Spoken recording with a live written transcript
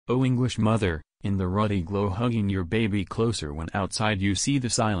O English mother, in the ruddy glow hugging your baby closer when outside you see the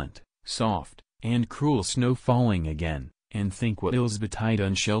silent, soft, and cruel snow falling again, and think what ills betide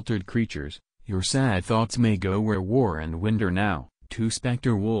unsheltered creatures, your sad thoughts may go where war and winter now, two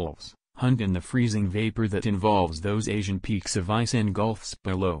spectre wolves, hunt in the freezing vapor that involves those Asian peaks of ice and gulfs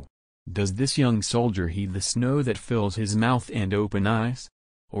below. Does this young soldier heed the snow that fills his mouth and open eyes?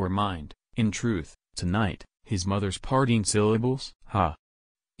 Or mind, in truth, tonight, his mother's parting syllables? Ha!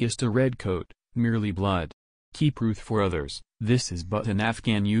 Ist a red coat, merely blood. Keep ruth for others. This is but an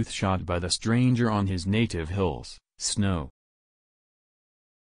Afghan youth shot by the stranger on his native hills. Snow.